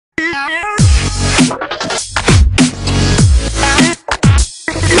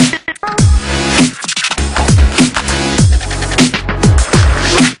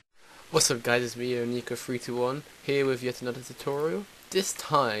What's up guys, it's me, Nico321, here with yet another tutorial. This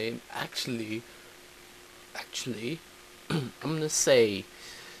time, actually, I'm gonna say,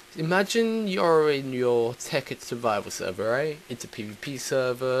 imagine you're in your TEKKIT survival server, right? It's a PvP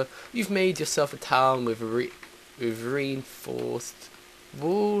server. You've made yourself a town with reinforced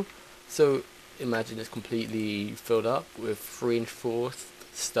wall. So imagine it's completely filled up with reinforced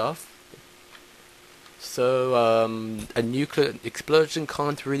stuff. So a nuclear explosion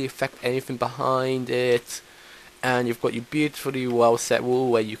can't really affect anything behind it, and you've got your beautifully well set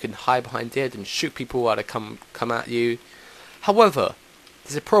wall where you can hide behind it and shoot people while they come at you. However,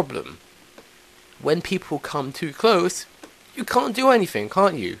 there's a problem. When people come too close, you can't do anything,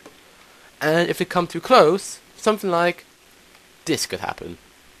 can't you? And if they come too close, something like this could happen.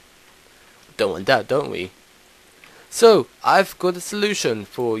 Don't want that, don't we? So, I've got a solution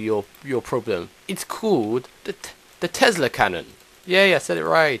for your problem. It's called the Tesla cannon. Yeah, I said it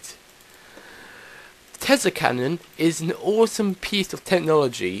right. The Tesla cannon is an awesome piece of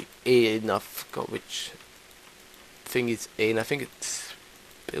technology in, I forgot which thing it's in, I think it's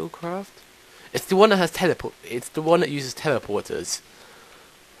Buildcraft? It's the one that has it's the one that uses teleporters.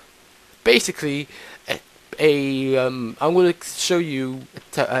 Basically, I'm going to show you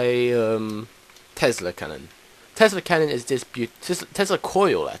a Tesla cannon. Tesla cannon is this Tesla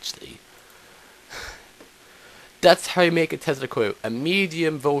coil, actually. That's how you make a Tesla coil. A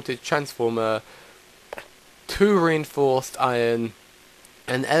medium voltage transformer, 2 reinforced iron,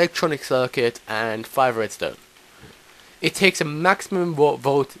 an electronic circuit, and 5 redstone. It takes a maximum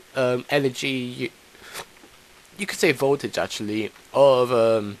volt energy, you could say voltage actually, of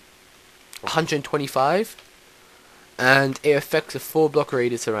 125, and it affects a 4-block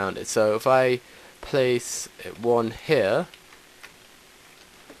radius around it. So if I place one here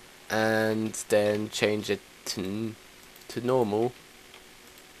and then change it to normal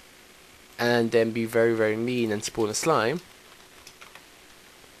and then be very mean and spawn a slime,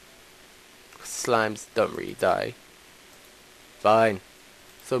 slimes don't really die. Fine,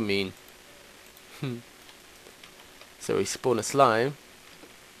 so mean. So we spawn a slime,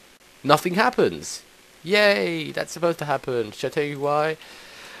 nothing happens. Yay, that's supposed to happen. Should I tell you why?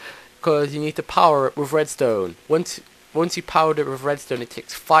 Because you need to power it with redstone. Once you powered it with redstone, it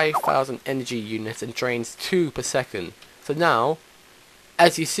takes 5,000 energy units and drains 2 per second. So now,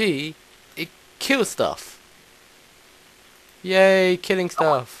 as you see, it kills stuff. Yay, killing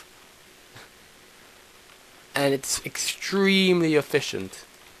stuff. And it's extremely efficient.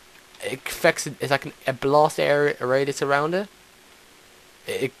 It affects it's like a blast area radius around it.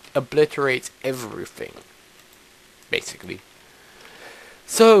 It obliterates everything, basically.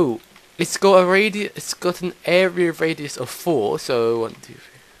 So it's got an area radius of 4. So 1, 2, 3.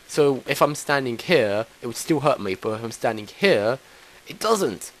 So if I'm standing here, it would still hurt me. But if I'm standing here, it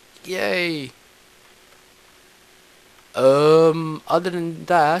doesn't. Yay! Other than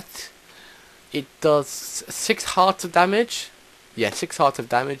that, it does 6 hearts of damage. Yeah, 6 hearts of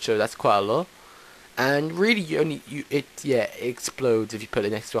damage. So that's quite a lot. And really, it explodes if you put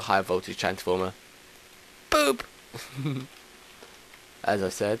it next to a high voltage transformer. Boop. As I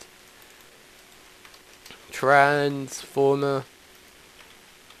said. Transformer.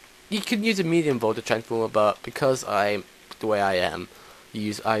 You can use a medium voltage transformer, but because I'm the way I am,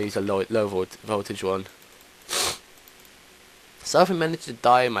 I use a low voltage one. Something managed to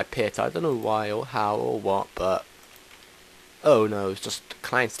die in my pit. I don't know why or how or what, but oh no, it's just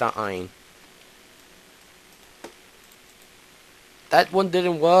clients dying. That one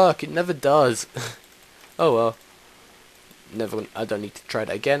didn't work. It never does. Oh well. I don't need to try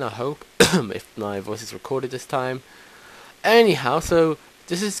that again, I hope. If my voice is recorded this time. Anyhow, so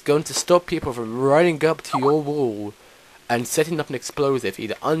this is going to stop people from running up to your wall and setting up an explosive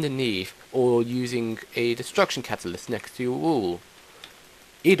either underneath or using a destruction catalyst next to your wall.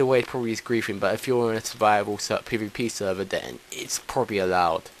 Either way, it probably is griefing, but if you're in a survival PvP server, then it's probably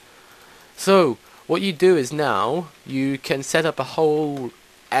allowed. So what you do is now you can set up a whole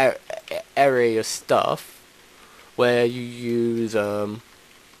area of stuff where you use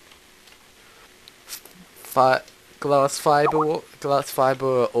glass fiber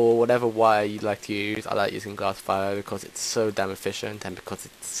or whatever wire you like to use. I like using glass fiber because it's so damn efficient and because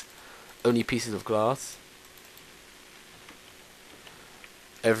it's only pieces of glass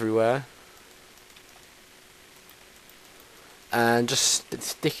everywhere. And just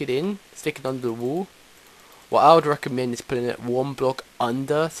stick it under the wall. What I would recommend is putting it 1 block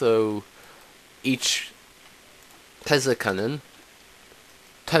under, so each Tesla cannon,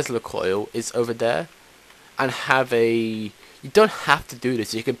 Tesla coil is over there, and have you don't have to do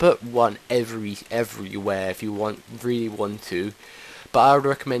this, you can put one everywhere if you really want to, but I would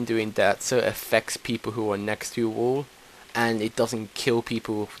recommend doing that so it affects people who are next to your wall, and it doesn't kill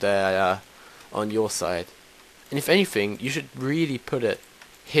people that are on your side. And if anything, you should really put it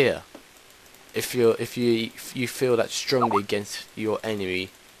here. If you feel that strongly against your enemy,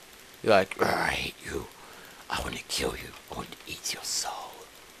 you're like, I hate you, I want to kill you, I want to eat your soul,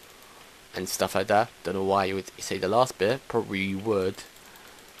 and stuff like that. Don't know why you would say the last bit. Probably you would,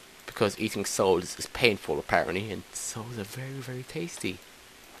 because eating souls is painful apparently, and souls are very, very tasty.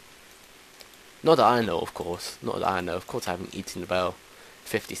 Not that I know, of course. Not that I know. Of course, I haven't eaten about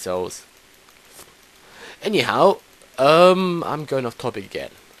 50 souls. Anyhow, I'm going off topic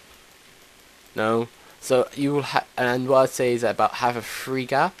again. No, so you will have, and what I'd say is about have a 3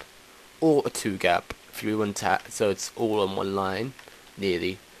 gap or a 2 gap if you want to, so it's all on one line,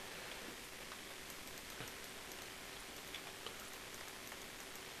 nearly.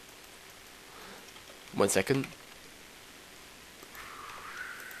 One second.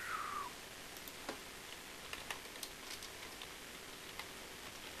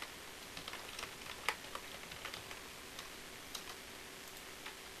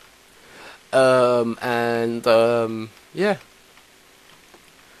 Yeah.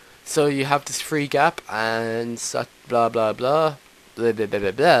 So you have this 3 gap and such blah blah blah blah blah blah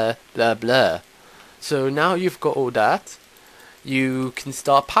blah blah blah blah. So now you've got all that, you can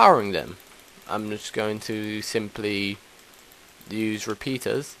start powering them. I'm just going to simply use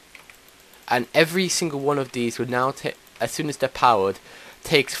repeaters, and every single one of these will now take, as soon as they're powered,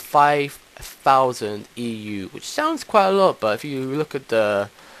 takes 5,000 EU, which sounds quite a lot, but if you look at the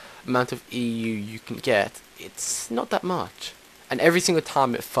amount of EU you can get, it's not that much. And every single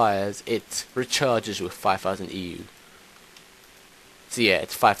time it fires, it recharges with 5,000 EU. So yeah,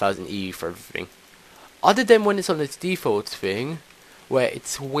 it's 5,000 EU for everything. Other than when it's on its default thing, where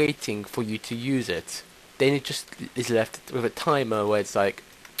it's waiting for you to use it, then it just is left with a timer where it's like,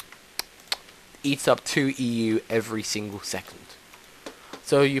 eats up 2 EU every single second.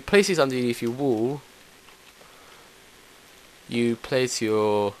 So you place these underneath your wall, you place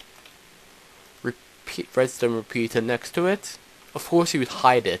your redstone repeater next to it. Of course you would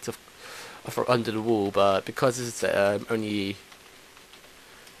hide it under the wall, but because it's only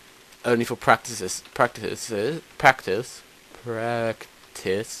for practice,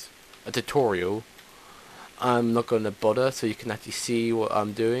 a tutorial, I'm not going to bother, so you can actually see what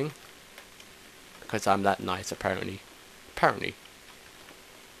I'm doing, because I'm that nice apparently. And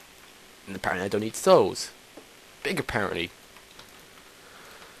apparently I don't need souls. Big apparently.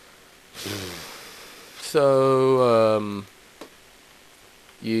 So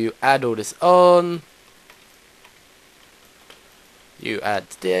you add all this on, you add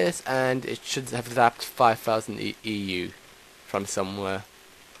this, and it should have zapped 5,000 EU from somewhere.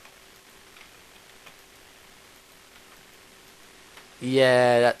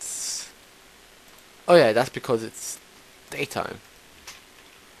 Yeah, that's... Oh yeah, that's because it's daytime.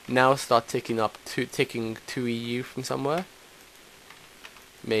 Now start taking 2 EU from somewhere.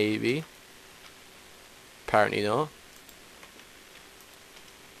 Maybe. Apparently not.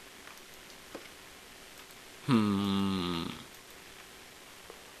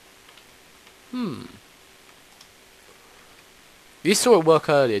 You saw it work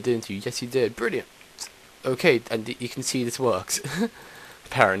earlier, didn't you? Yes, you did. Brilliant. Okay, and you can see this works.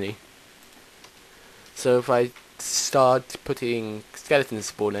 Apparently. So if I start putting skeleton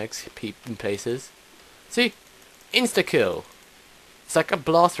spawn eggs in places, see, insta kill. It's like a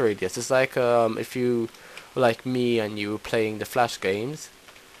blast radius. It's like if you were like me and you were playing the Flash games,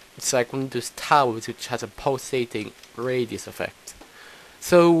 it's like one of those towers which has a pulsating radius effect.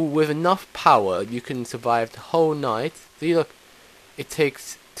 So with enough power, you can survive the whole night. See, look, it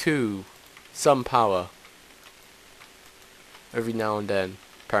takes some power every now and then,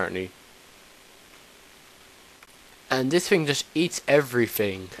 apparently. And this thing just eats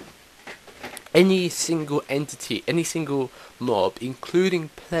everything. Any single entity, any single mob, including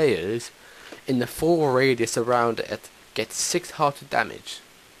players, in the full radius around it, gets 6 heart damage.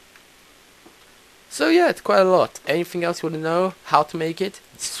 So yeah, it's quite a lot. Anything else you want to know? How to make it?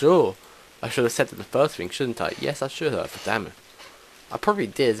 Sure. I should have said it the first thing, shouldn't I? Yes, I should have. Damn it. I probably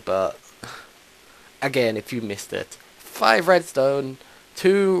did, but... Again, if you missed it. 5 redstone,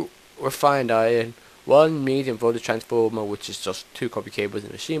 2 refined iron, 1 medium voltage transformer, which is just 2 copper cables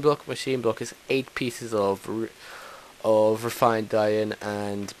and a machine block. Machine block is 8 pieces of refined iron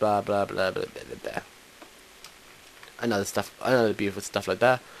and blah blah blah blah blah blah. Another beautiful stuff like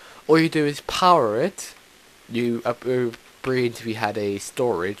that. All you do is power it. You brilliant if you had a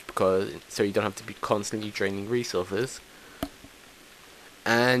storage, so you don't have to be constantly draining resources.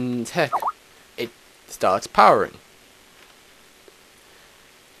 And heck, it starts powering.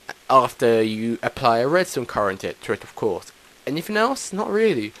 after you apply a redstone current to it, of course. Anything else? Not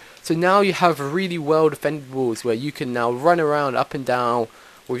really. So now you have really well defended walls where you can now run around up and down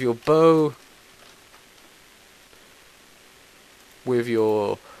with your bow. With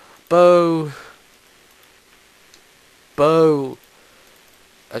your bow.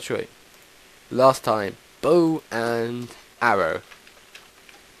 Actually, last time, bow and arrow.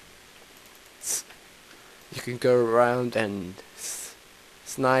 You can go around and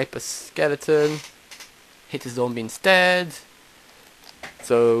snipe a skeleton, hit a zombie instead,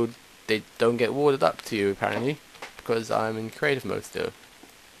 so they don't get warded up to you apparently, because I'm in creative mode still.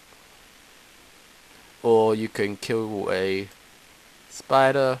 Or you can kill a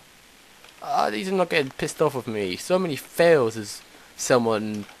spider. These are not getting pissed off of me. So many fails, as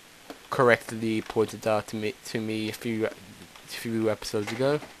someone correctly pointed out to me a few episodes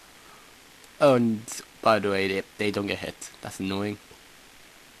ago. Oh, and by the way, they don't get hit. That's annoying.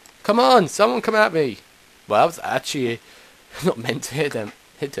 Come on, someone come at me. Well, I was actually not meant to hit them.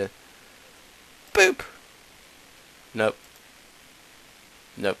 Hit her. Boop. Nope.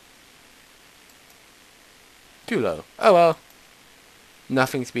 Nope. Too low. Oh well.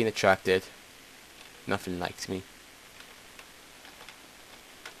 Nothing's been attracted. Nothing likes me.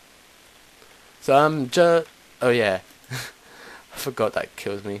 So I'm just... Oh yeah. I forgot that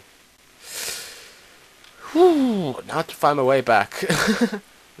kills me. Whew. Now I have to find my way back.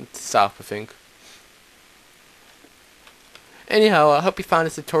 South, I think. Anyhow, I hope you found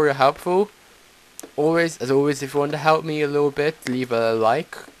this tutorial helpful. As always, if you want to help me a little bit, leave a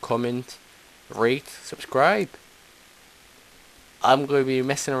like, comment, rate, subscribe. I'm going to be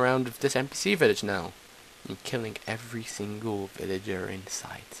messing around with this NPC village now. I'm killing every single villager in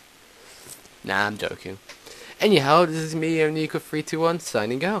sight. Nah, I'm joking. Anyhow, this is me, Nico321,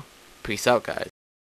 signing out. Peace out, guys.